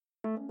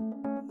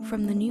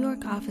From the New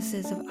York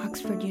offices of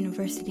Oxford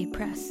University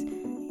Press,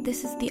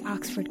 this is the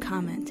Oxford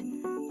Comment,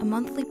 a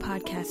monthly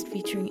podcast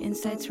featuring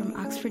insights from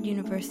Oxford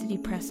University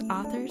Press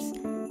authors,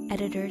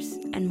 editors,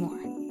 and more.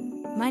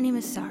 My name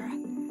is Sara,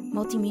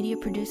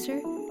 Multimedia Producer,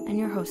 and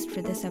your host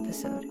for this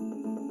episode.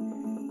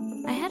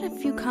 I had a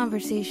few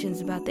conversations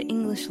about the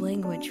English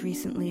language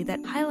recently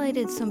that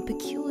highlighted some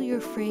peculiar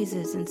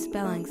phrases and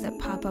spellings that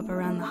pop up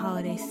around the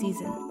holiday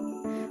season.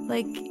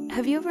 Like,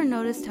 have you ever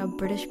noticed how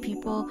British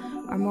people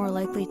are more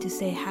likely to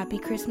say Happy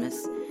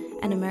Christmas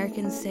and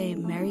Americans say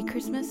Merry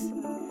Christmas?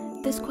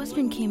 This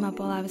question came up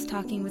while I was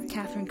talking with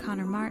Katherine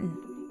Connor Martin,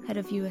 head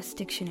of US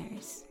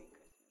Dictionaries.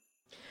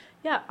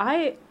 Yeah,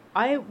 I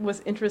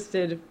was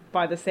interested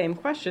by the same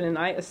question, and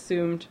I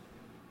assumed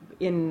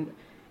in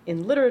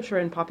literature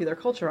and popular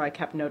culture, I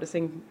kept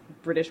noticing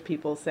British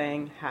people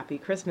saying Happy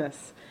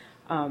Christmas.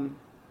 And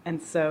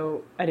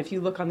if you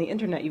look on the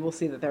internet, you will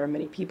see that there are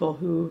many people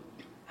who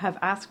have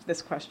asked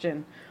this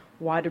question,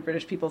 why do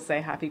British people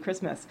say Happy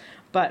Christmas?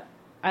 But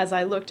as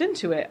I looked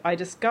into it, I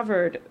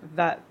discovered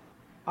that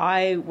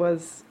I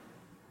was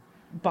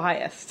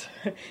biased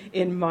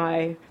in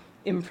my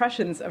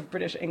impressions of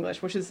British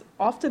English, which is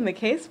often the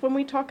case when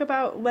we talk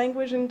about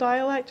language and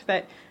dialect,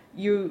 that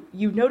you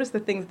notice the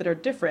things that are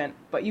different,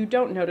 but you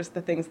don't notice the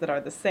things that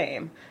are the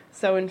same.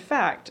 So in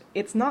fact,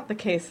 it's not the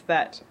case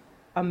that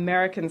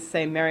Americans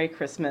say Merry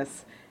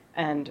Christmas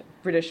and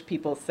British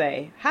people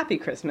say Happy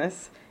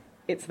Christmas.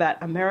 It's that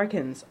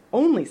Americans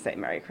only say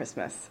Merry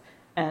Christmas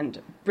and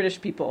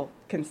British people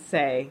can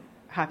say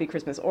Happy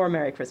Christmas or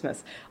Merry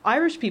Christmas.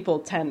 Irish people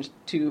tend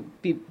to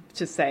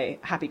say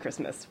Happy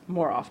Christmas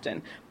more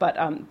often, but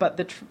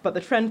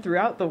the trend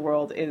throughout the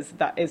world is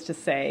to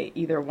say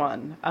either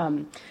one.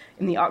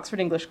 In the Oxford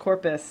English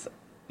Corpus,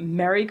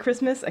 Merry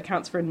Christmas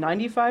accounts for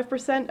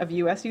 95% of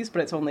U.S. use,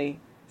 but it's only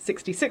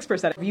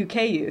 66% of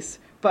UK use.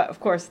 But of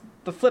course,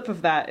 the flip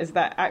of that is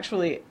that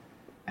actually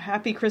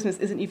Happy Christmas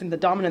isn't even the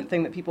dominant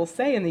thing that people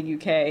say in the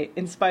UK,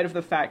 in spite of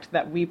the fact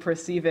that we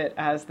perceive it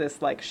as this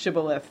like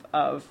shibboleth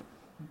of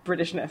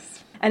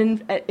Britishness.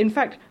 And in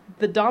fact,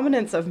 the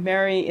dominance of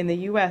Merry in the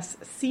US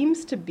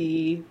seems to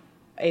be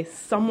a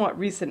somewhat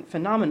recent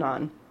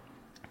phenomenon.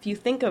 If you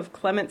think of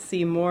Clement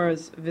C.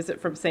 Moore's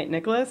Visit from St.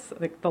 Nicholas,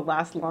 like the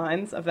last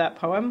lines of that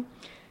poem,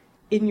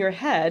 in your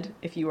head,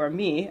 if you are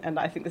me, and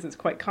I think this is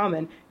quite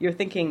common, you're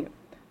thinking,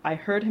 I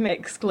heard him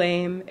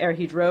exclaim ere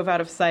he drove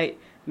out of sight,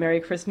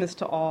 Merry Christmas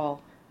to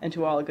all, and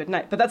to all a good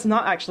night. But that's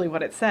not actually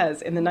what it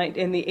says in the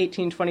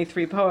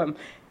 1823 poem.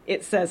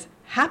 It says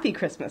Happy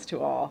Christmas to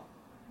all,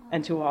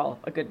 and to all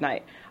a good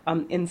night.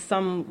 In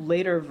some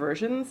later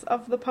versions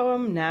of the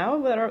poem now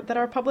that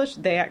are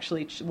published, they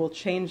actually will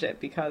change it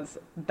because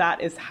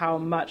that is how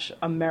much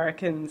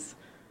Americans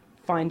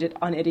find it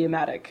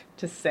unidiomatic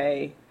to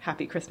say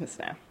Happy Christmas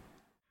now.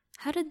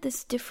 How did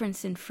this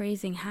difference in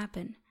phrasing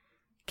happen?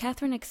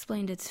 Katherine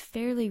explained its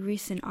fairly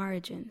recent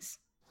origins.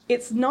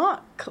 There's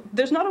not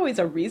always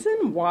a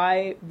reason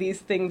why these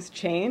things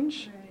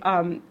change.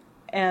 But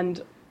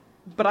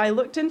I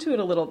looked into it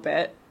a little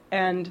bit,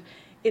 and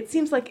it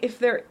seems like if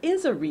there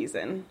is a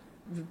reason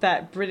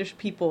that British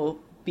people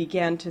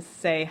began to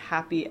say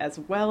happy as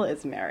well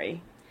as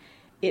merry,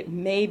 it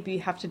may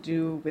have to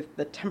do with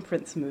the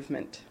temperance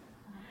movement.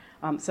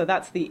 So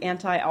that's the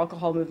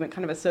anti-alcohol movement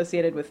kind of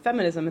associated with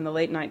feminism in the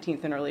late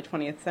 19th and early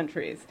 20th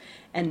centuries.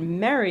 And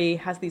merry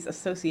has these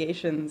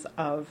associations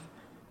of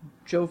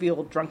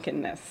jovial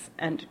drunkenness.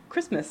 And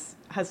Christmas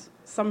has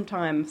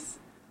sometimes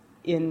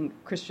in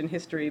Christian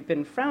history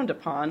been frowned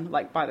upon,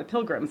 like by the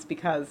Pilgrims,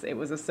 because it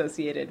was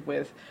associated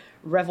with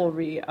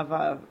revelry of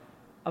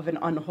an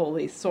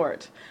unholy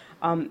sort.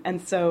 And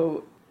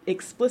so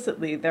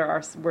explicitly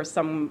were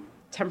some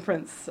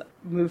temperance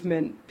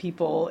movement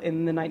people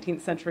in the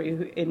 19th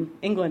century in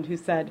England who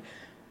said,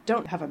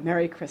 don't have a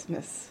Merry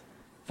Christmas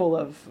full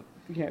of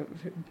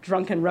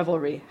drunken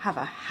revelry. Have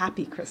a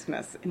happy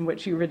Christmas in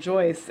which you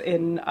rejoice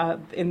in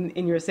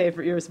your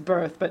Savior's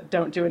birth, but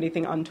don't do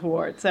anything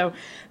untoward. So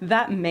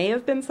that may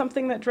have been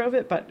something that drove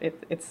it, but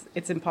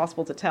it's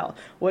impossible to tell.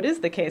 What is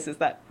the case is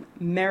that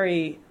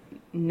merry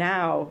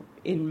now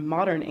in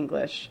modern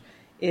English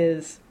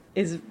is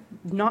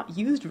not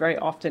used very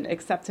often,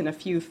 except in a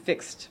few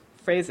fixed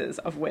phrases,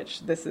 of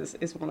which this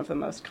is one of the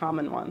most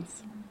common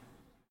ones.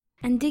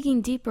 And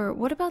digging deeper,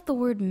 what about the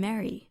word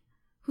merry?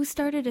 Who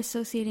started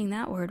associating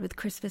that word with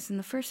Christmas in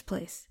the first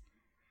place?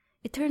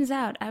 It turns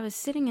out I was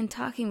sitting and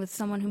talking with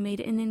someone who made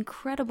an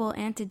incredible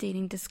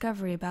antedating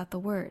discovery about the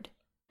word.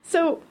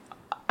 So,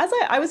 as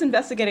I was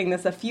investigating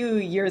this a few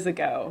years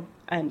ago,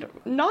 and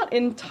not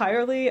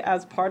entirely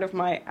as part of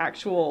my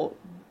actual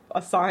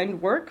assigned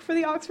work for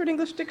the Oxford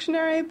English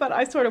Dictionary, but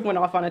I sort of went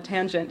off on a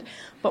tangent.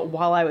 But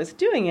while I was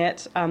doing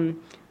it,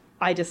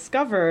 I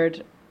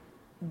discovered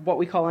what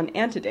we call an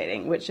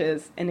antedating, which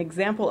is an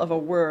example of a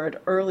word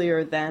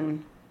earlier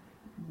than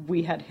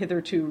we had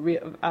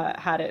hitherto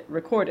had it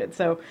recorded.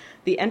 So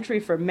the entry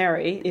for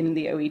merry in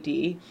the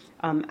OED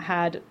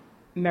had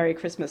Merry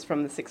Christmas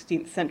from the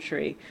 16th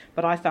century,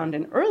 but I found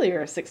an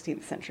earlier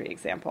 16th century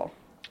example.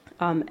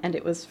 And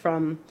it was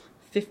from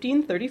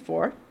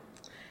 1534,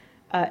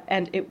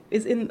 and it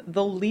is in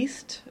the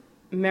least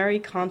merry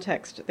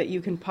context that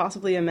you can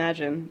possibly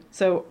imagine.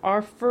 So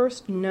our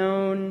first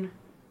known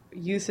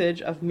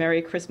usage of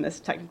Merry Christmas,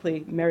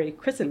 technically Merry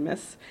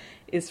Christmas,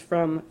 is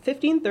from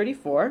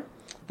 1534,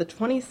 the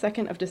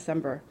 22nd of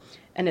December,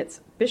 and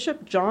it's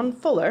Bishop John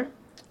Fuller,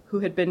 who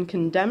had been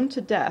condemned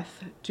to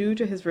death due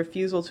to his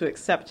refusal to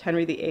accept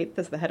Henry VIII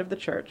as the head of the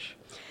church.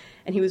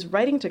 And he was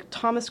writing to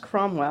Thomas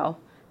Cromwell,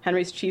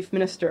 Henry's chief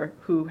minister,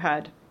 who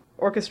had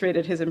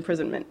orchestrated his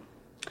imprisonment.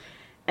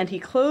 And he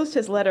closed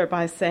his letter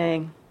by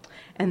saying,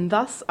 "And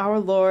thus our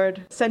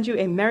Lord send you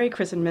a Merry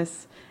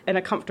Christmas and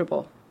a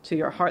comfortable to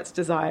your heart's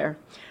desire,"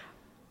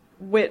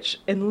 which,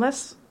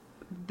 unless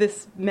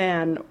this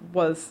man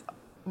was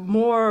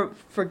more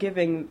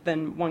forgiving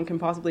than one can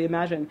possibly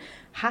imagine,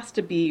 has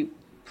to be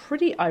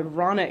pretty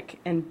ironic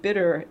and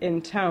bitter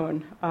in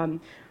tone,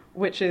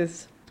 which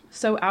is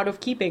so out of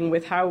keeping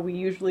with how we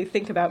usually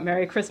think about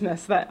Merry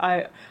Christmas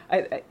that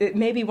it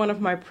may be one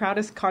of my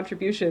proudest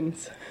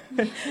contributions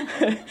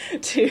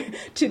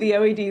to the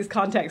OED's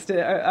context, to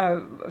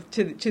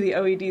the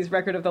OED's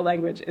record of the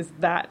language, is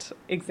that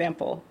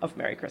example of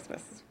Merry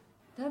Christmas.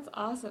 That's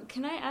awesome.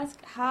 Can I ask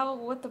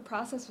what the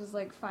process was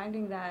like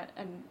finding that,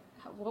 and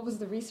what was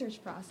the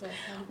research process?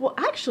 Well,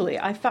 actually,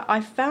 I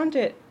found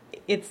it.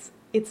 It's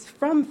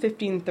from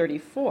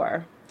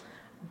 1534.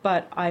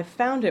 But I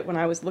found it when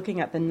I was looking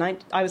at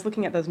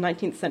those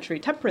 19th century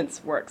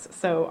temperance works.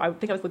 So I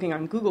think I was looking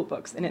on Google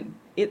Books, and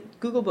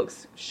Google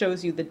Books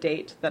shows you the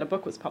date that a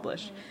book was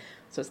published.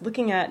 Mm-hmm. So it's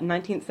looking at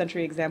 19th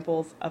century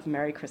examples of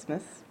Merry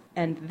Christmas,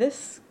 and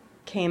this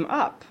came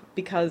up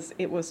because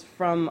it was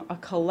from a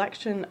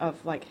collection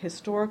of like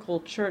historical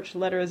church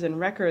letters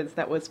and records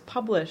that was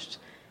published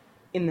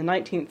in the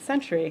 19th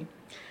century.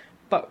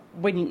 But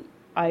when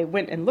I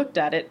went and looked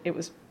at it, it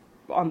was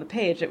on the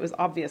page, it was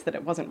obvious that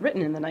it wasn't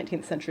written in the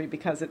 19th century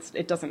because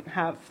it doesn't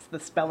have the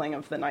spelling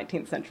of the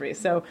 19th century.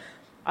 So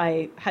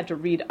I had to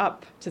read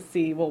up to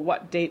see, well,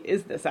 what date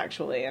is this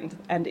actually?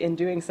 And in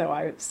doing so,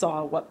 I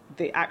saw what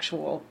the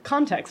actual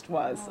context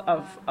was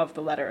of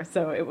the letter.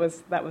 So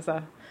that was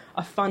a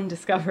fun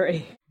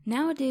discovery.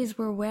 Nowadays,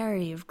 we're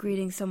wary of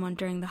greeting someone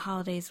during the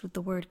holidays with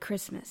the word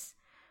Christmas.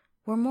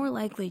 We're more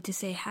likely to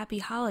say Happy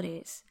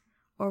Holidays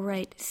or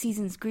write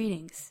Season's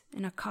Greetings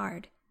in a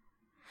card.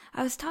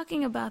 I was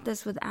talking about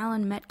this with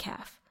Allan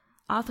Metcalf,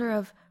 author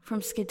of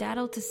From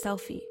Skedaddle to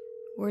Selfie,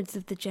 Words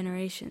of the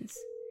Generations.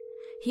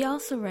 He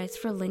also writes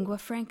for Lingua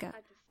Franca,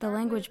 the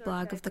language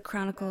blog of the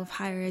Chronicle of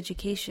Higher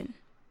Education.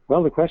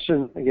 Well, the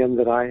question, again,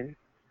 that I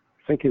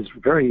think is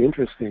very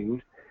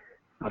interesting,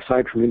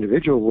 aside from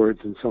individual words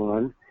and so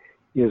on,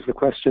 is the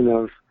question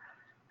of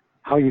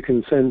how you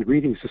can send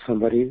greetings to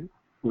somebody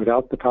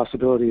without the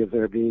possibility of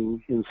their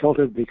being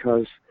insulted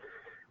because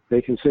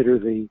they consider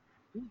the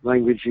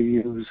language you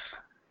use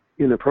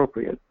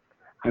inappropriate.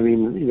 I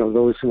mean,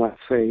 those who might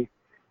say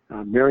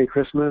Merry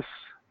Christmas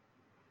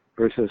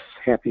versus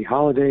Happy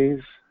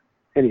Holidays,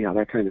 anyhow,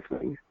 that kind of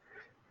thing.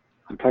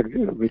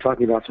 We're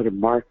talking about sort of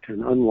marked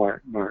and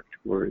unmarked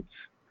words.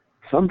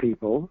 Some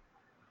people,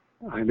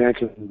 I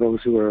imagine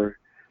those who are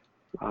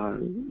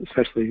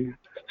especially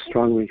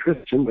strongly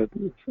Christian, but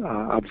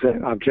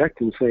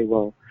object and say,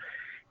 well,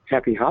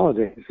 Happy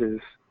Holidays is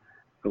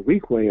a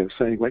weak way of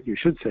saying what you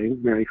should say,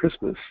 Merry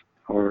Christmas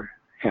or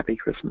Happy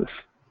Christmas.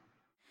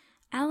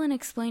 Allan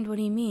explained what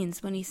he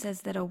means when he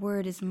says that a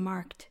word is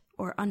marked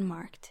or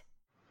unmarked.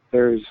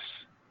 There's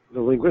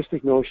the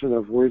linguistic notion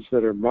of words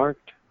that are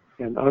marked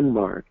and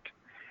unmarked.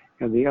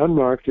 And the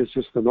unmarked is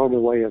just the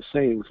normal way of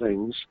saying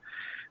things.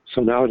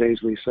 So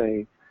nowadays we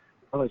say,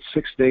 well, it's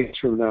 6 days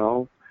from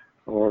now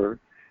or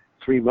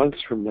 3 months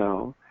from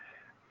now.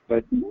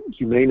 But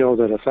you may know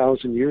that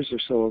 1,000 years or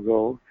so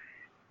ago,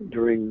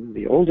 during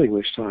the Old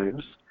English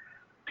times,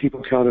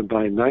 people counted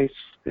by nights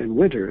and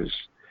winters.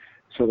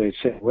 So they'd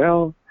say,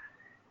 well,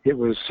 it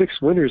was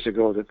 6 winters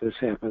ago that this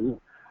happened,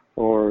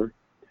 or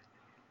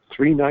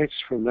 3 nights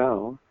from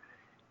now,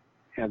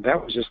 and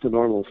that was just a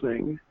normal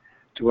thing.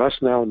 To us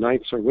now,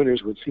 nights or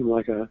winters would seem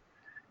like a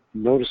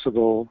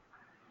noticeable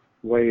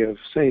way of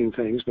saying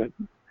things, but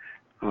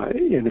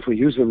and if we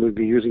use them, we'd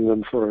be using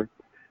them for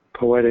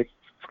poetic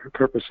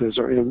purposes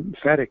or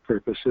emphatic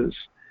purposes.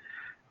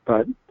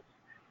 But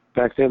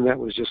back then, that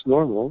was just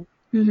normal,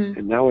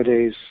 and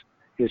nowadays,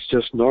 it's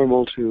just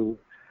normal to.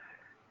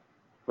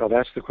 Well,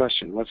 that's the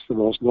question. What's the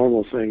most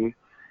normal thing?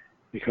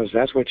 Because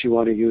that's what you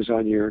want to use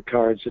on your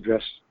cards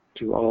addressed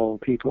to all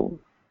people.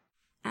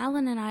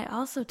 Allan and I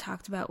also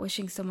talked about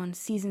wishing someone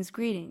season's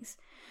greetings,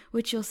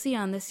 which you'll see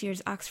on this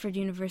year's Oxford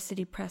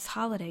University Press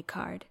holiday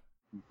card.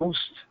 Most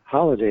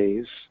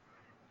holidays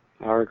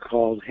are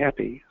called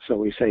happy. So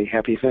we say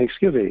Happy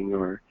Thanksgiving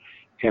or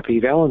Happy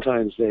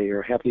Valentine's Day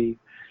or Happy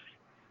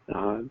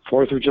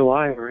 4th of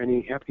July or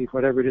any happy,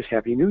 whatever it is,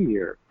 Happy New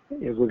Year.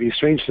 It would be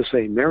strange to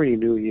say Merry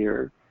New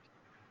Year.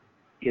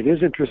 It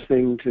is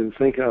interesting to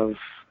think of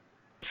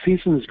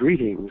season's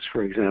greetings,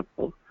 for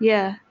example.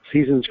 Yeah.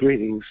 Season's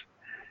greetings.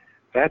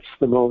 That's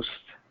the most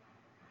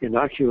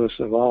innocuous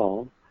of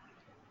all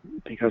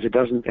because it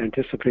doesn't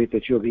anticipate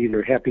that you'll be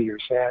either happy or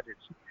sad.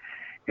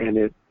 And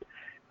it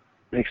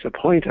makes a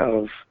point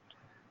of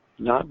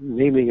not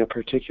naming a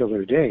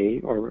particular day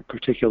or a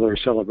particular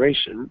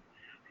celebration.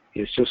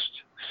 It's just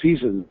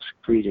seasons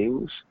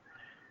greetings.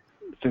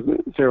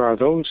 There are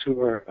those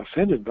who are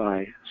offended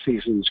by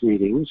seasons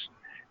greetings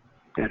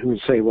and who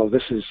would say, well,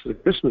 this is the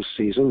Christmas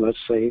season, let's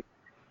say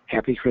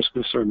Happy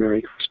Christmas or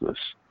Merry Christmas,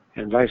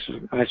 and vice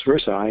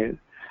versa.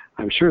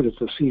 I'm sure that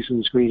the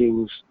seasons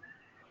greetings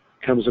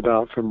comes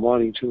about from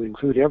wanting to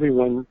include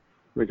everyone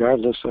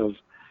regardless of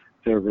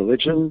their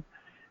religion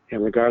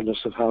and regardless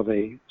of how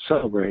they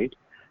celebrate.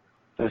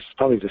 That's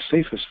probably the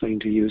safest thing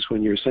to use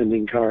when you're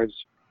sending cards.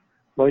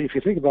 Well, if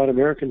you think about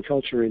American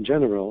culture in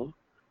general,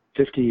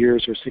 50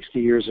 years or 60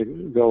 years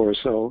ago or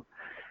so,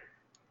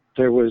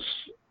 there was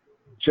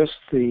just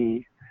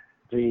the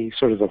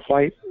sort of the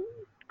white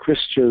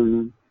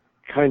Christian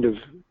kind of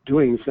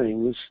doing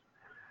things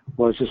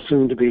was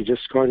assumed to be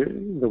just kind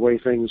of the way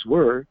things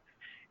were.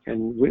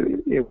 And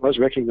it was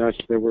recognized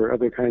that there were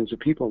other kinds of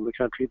people in the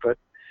country, but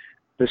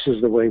this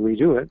is the way we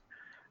do it.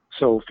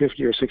 So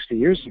 50 or 60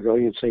 years ago,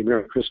 you'd say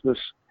Merry Christmas,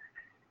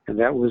 and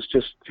that was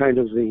just kind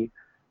of the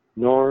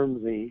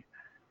norm, the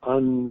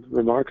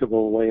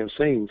unremarkable way of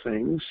saying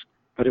things,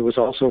 but it was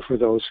also for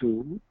those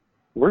who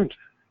weren't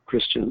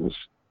Christians.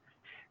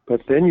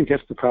 But then you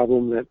get the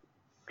problem that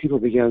people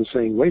began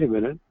saying, wait a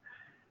minute,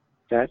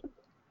 that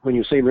when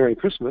you say Merry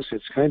Christmas,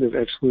 it's kind of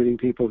excluding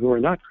people who are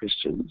not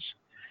Christians.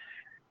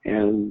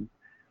 And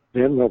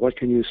then, well, what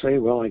can you say?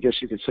 Well, I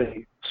guess you could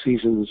say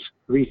seasons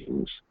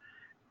greetings.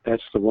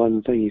 That's the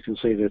one thing you can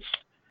say that's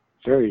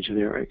very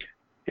generic.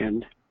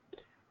 And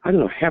I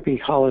don't know, happy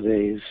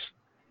holidays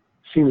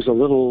seems a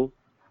little,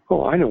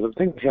 I know, the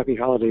thing with happy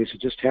holidays,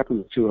 it just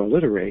happens to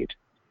alliterate.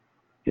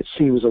 It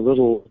seems a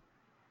little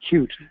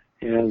cute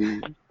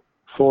and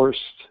forced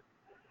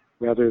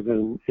rather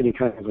than any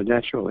kind of a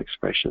natural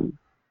expression.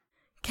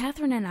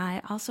 Katherine and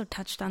I also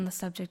touched on the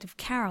subject of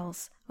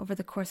carols over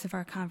the course of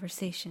our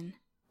conversation.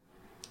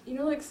 You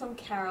know, like some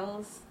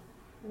carols,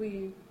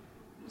 we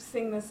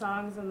sing the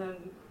songs and then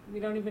we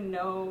don't even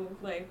know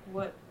like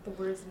what the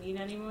words mean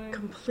anymore.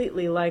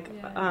 Completely, like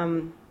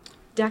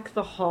Deck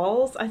the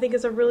Halls, I think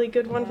is a really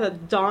good one. For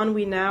Dawn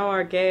We Now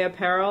Our Gay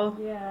Apparel.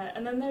 Yeah,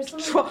 and then there's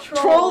some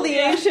Troll the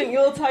Ancient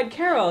Yuletide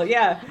Carol,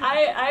 yeah.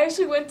 I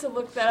actually went to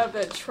look that up,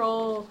 that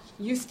troll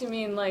used to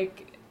mean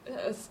like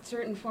a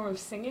certain form of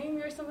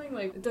singing or something.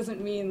 Like, it doesn't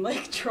mean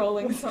like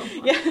trolling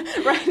someone.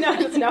 Yeah, right now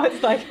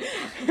it's like,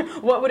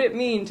 what would it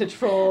mean to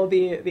troll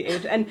the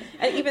age? And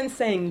even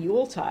saying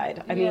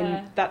Yuletide, I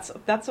mean,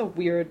 that's a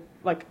weird,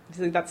 like,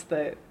 that's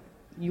the,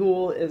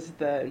 Yule is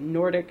the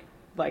Nordic,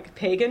 like,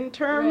 pagan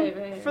term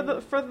for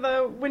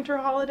the winter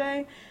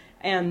holiday.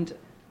 And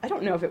I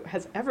don't know if it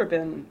has ever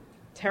been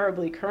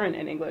terribly current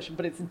in English,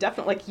 but it's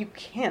definitely, like, you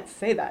can't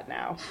say that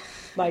now.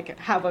 Like,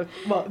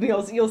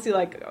 you'll see,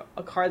 like,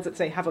 cards that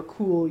say, have a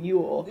cool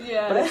Yule.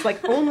 Yeah. But it's,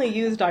 like, only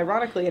used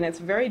ironically, and it's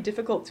very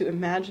difficult to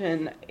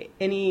imagine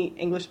any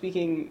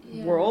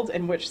English-speaking world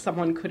in which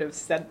someone could have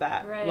said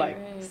that,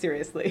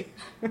 seriously.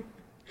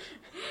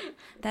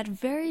 That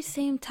very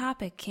same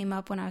topic came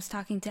up when I was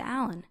talking to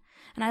Allan,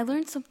 and I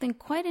learned something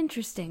quite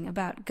interesting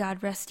about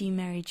God Rest Ye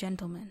Merry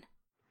Gentlemen.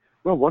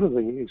 Well, one of the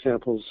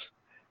examples,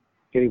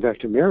 getting back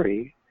to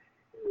Mary,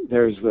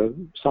 there's the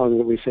song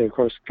that we say, of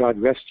course, God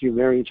Rest You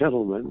Merry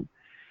Gentlemen.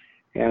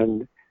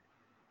 And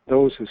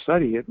those who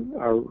study it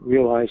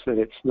realize that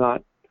it's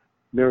not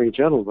merry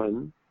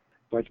gentlemen,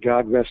 but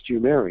God Rest You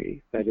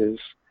Merry. That is,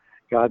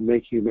 God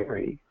make you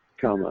merry,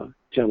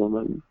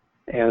 gentlemen.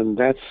 And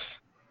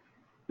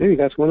maybe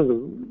that's one of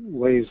the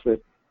ways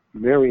that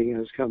merry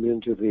has come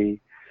into the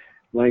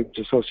language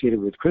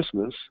associated with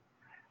Christmas,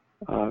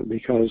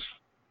 because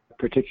a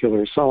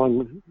particular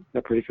song,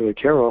 a particular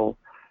carol,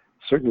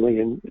 certainly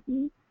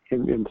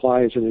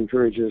implies and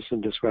encourages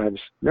and describes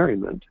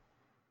merriment.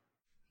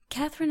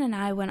 Katherine and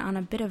I went on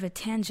a bit of a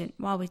tangent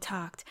while we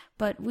talked,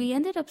 but we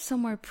ended up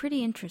somewhere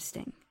pretty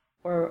interesting.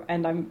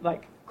 And I'm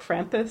like,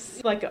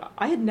 Krampus? Like,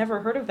 I had never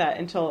heard of that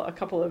until a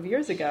couple of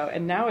years ago,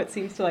 and now it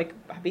seems to like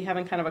be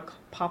having kind of a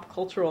pop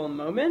cultural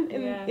moment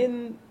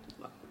in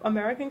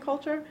American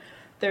culture.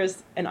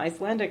 There's an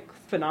Icelandic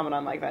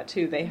phenomenon like that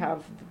too. They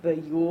have the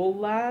Yule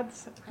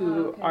lads,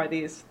 who are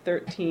these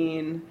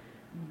 13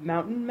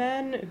 mountain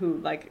men who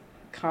like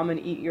come and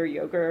eat your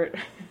yogurt.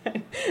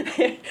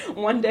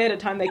 One day at a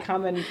time they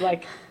come and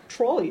like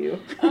troll you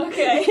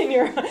in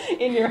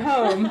your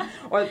home.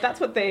 Or that's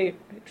what they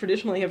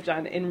traditionally have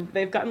done.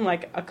 They've gotten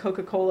like a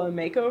Coca-Cola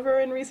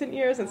makeover in recent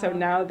years, and so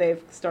now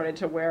they've started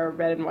to wear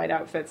red and white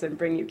outfits and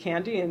bring you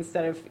candy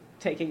instead of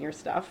taking your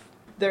stuff.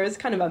 There is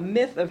kind of a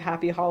myth of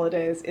happy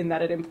holidays in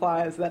that it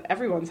implies that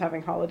everyone's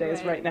having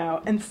holidays right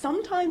now. And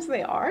sometimes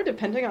they are,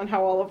 depending on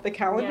how all of the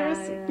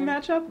calendars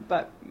match up,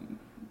 but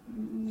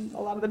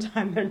a lot of the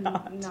time they're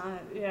not.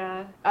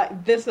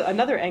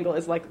 Another angle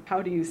is like,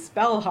 how do you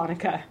spell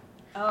Hanukkah?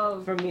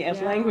 From the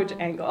language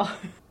angle.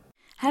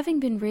 Having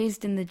been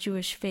raised in the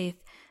Jewish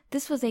faith,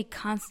 this was a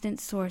constant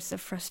source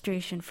of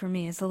frustration for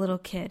me as a little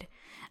kid.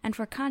 And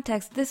for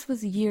context, this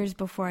was years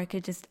before I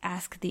could just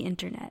ask the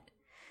internet.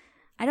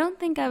 I don't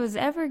think I was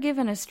ever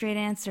given a straight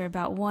answer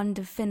about one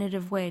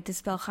definitive way to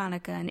spell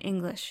Hanukkah in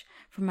English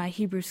from my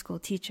Hebrew school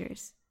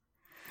teachers.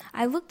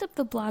 I looked up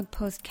the blog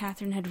post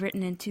Katherine had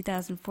written in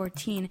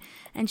 2014,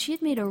 and she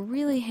had made a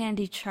really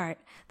handy chart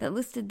that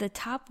listed the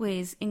top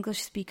ways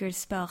English speakers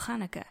spell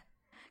Hanukkah.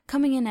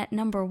 Coming in at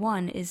number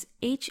 1 is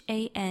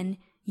Hanukkah,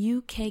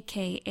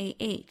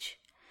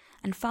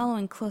 and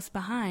following close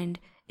behind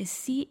is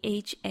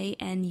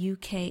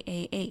Chanukah.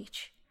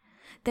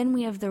 Then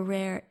we have the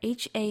rare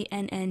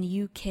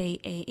Hanukah,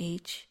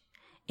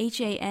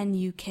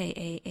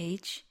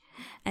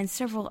 and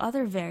several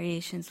other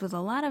variations with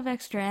a lot of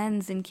extra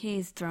N's and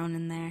K's thrown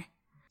in there.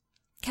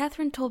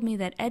 Katherine told me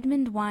that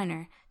Edmund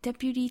Weiner,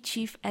 deputy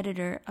chief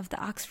editor of the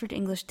Oxford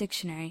English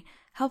Dictionary,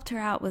 helped her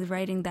out with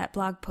writing that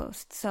blog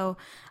post, so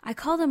I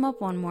called him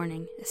up one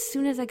morning as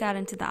soon as I got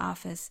into the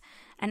office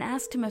and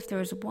asked him if there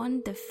was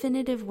one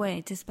definitive way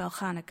to spell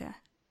Hanukkah.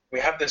 We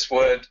have this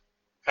word,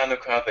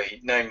 Hanukkah, the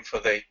name for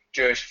the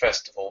Jewish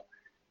festival,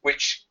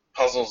 which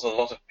puzzles a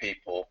lot of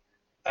people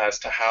as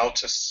to how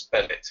to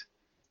spell it.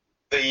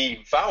 The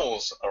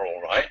vowels are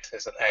all right.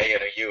 There's an A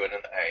and a U and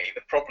an A.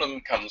 The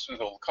problem comes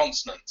with all the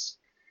consonants.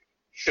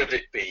 Should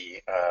it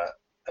be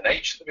an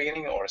H at the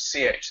beginning or a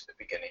CH at the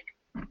beginning?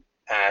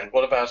 And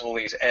what about all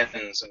these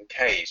N's and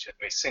K's? Should it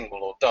be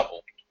single or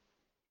double?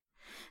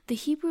 The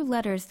Hebrew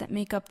letters that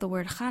make up the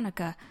word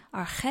Hanukkah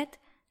are Chet,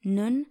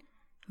 Nun,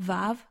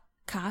 Vav,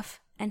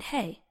 Kaf, and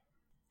He.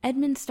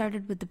 Edmund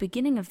started with the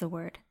beginning of the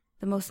word,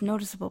 the most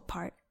noticeable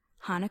part,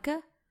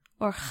 Hanukkah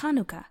or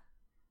Chanukah.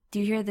 Do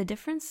you hear the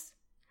difference?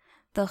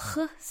 The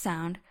ch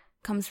sound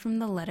comes from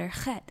the letter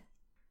Chet.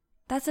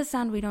 That's a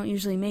sound we don't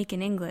usually make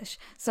in English,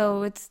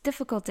 so it's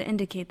difficult to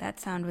indicate that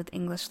sound with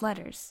English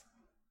letters.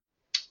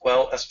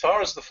 Well, as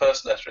far as the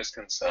first letter is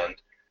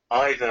concerned,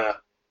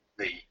 either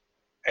the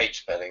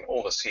H spelling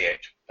or the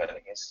CH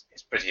spelling is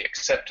pretty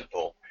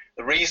acceptable.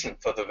 The reason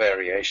for the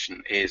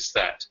variation is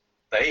that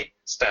they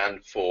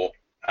stand for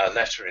a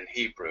letter in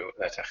Hebrew,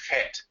 letter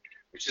Chet,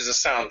 which is a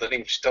sound that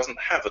English doesn't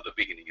have at the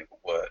beginning of a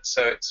word,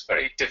 so it's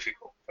very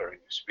difficult for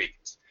English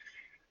speakers.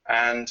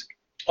 And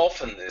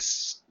often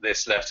this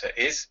letter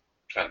is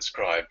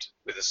transcribed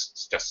with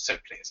just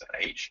simply as an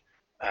H,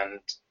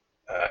 and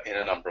in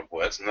a number of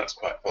words, and that's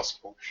quite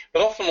possible.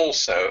 But often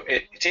also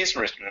it is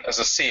written as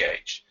a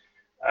CH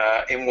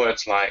in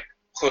words like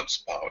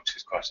chutzpah, which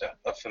is quite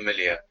a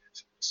familiar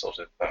sort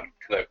of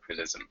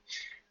colloquialism.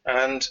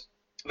 And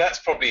that's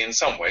probably in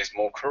some ways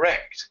more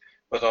correct,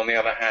 but on the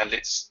other hand,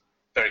 it's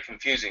very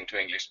confusing to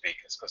English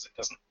speakers because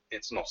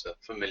it's not a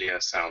familiar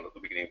sound at the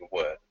beginning of a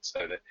word.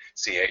 So the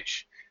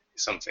CH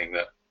is something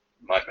that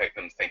might make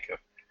them think of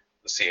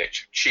the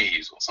CH of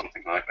cheese or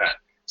something like that.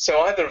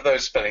 So either of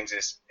those spellings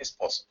is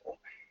possible.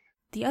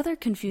 The other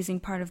confusing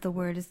part of the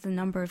word is the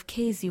number of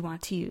K's you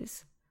want to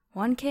use.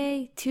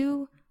 1K,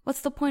 2,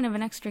 what's the point of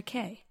an extra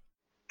K?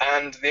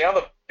 And the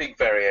other big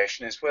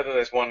variation is whether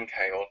there's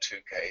 1K or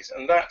 2Ks,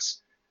 and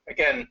that's,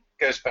 again,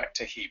 goes back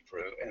to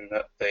Hebrew in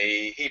that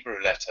the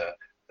Hebrew letter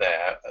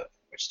there,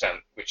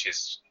 which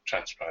is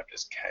transcribed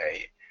as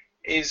K,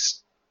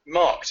 is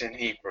marked in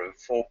Hebrew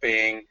for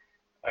being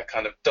a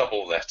kind of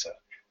double letter,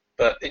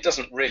 but it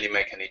doesn't really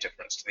make any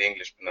difference to the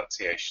English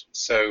pronunciation.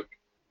 So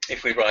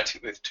if we write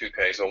it with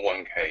 2Ks or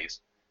 1Ks,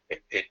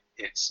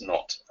 it's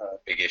not a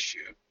big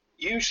issue.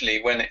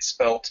 Usually when it's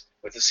spelt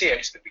with a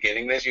CH at the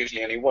beginning, there's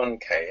usually only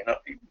 1K,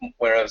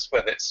 whereas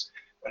when it's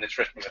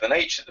written with an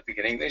H at the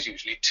beginning, there's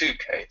usually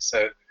 2K.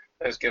 So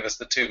those give us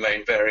the two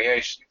main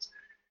variations.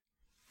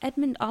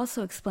 Edmund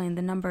also explained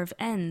the number of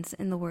N's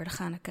in the word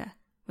Hanukkah,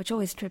 which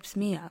always trips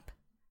me up.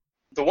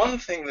 The one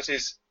thing that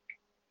is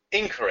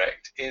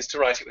incorrect is to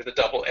write it with a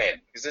double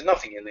N, because there's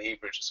nothing in the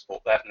Hebrew to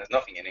support that, and there's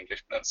nothing in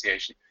English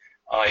pronunciation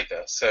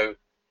either. So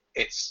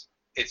it's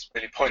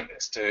really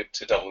pointless to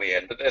double the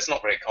N, but it's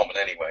not very common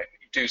anyway.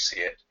 You do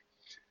see it.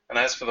 And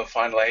as for the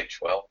final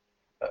H, well,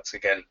 that's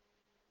again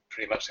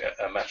pretty much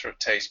a matter of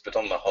taste, but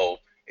on the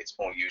whole, it's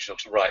more usual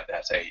to write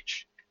that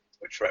H,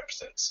 which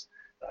represents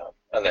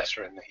a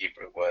letter in the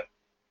Hebrew word.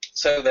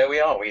 So there we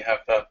are. We have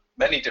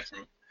many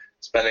different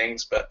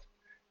spellings, but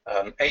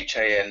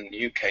Hanukah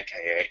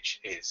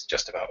is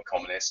just about the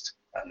commonest,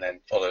 and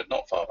then followed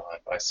not far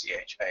behind by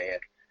Chanukah.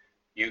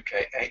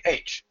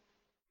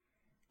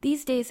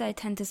 These days I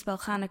tend to spell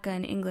Hanukkah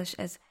in English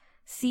as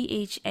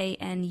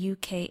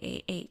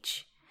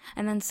Chanukah,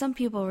 and then some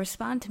people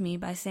respond to me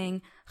by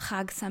saying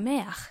Chag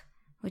Sameach,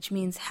 which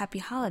means happy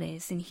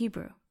holidays in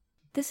Hebrew.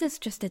 This is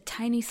just a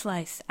tiny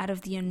slice out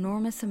of the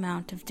enormous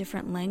amount of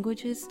different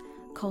languages,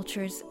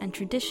 cultures, and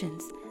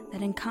traditions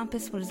that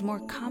encompass what is more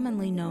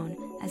commonly known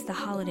as the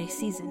holiday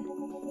season.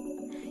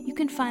 You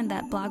can find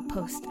that blog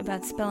post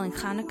about spelling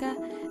Hanukkah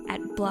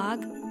at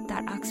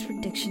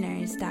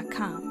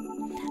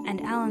blog.oxforddictionaries.com,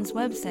 and Allan's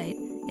website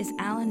is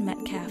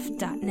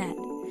allanmetcalf.net,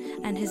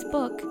 and his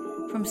book,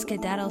 From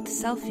Skedaddle to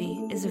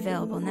Selfie, is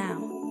available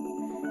now.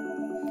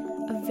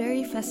 A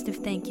very festive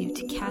thank you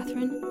to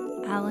Katherine,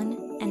 Allan,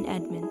 and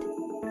Edmund.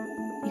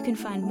 You can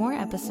find more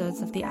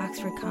episodes of the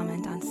Oxford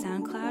Comment on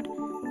SoundCloud,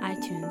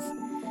 iTunes,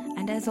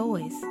 and as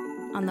always,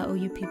 on the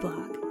OUP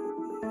blog.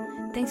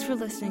 Thanks for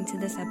listening to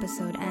this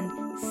episode,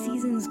 and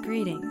season's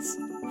greetings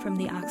from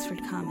the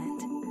Oxford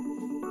Comment.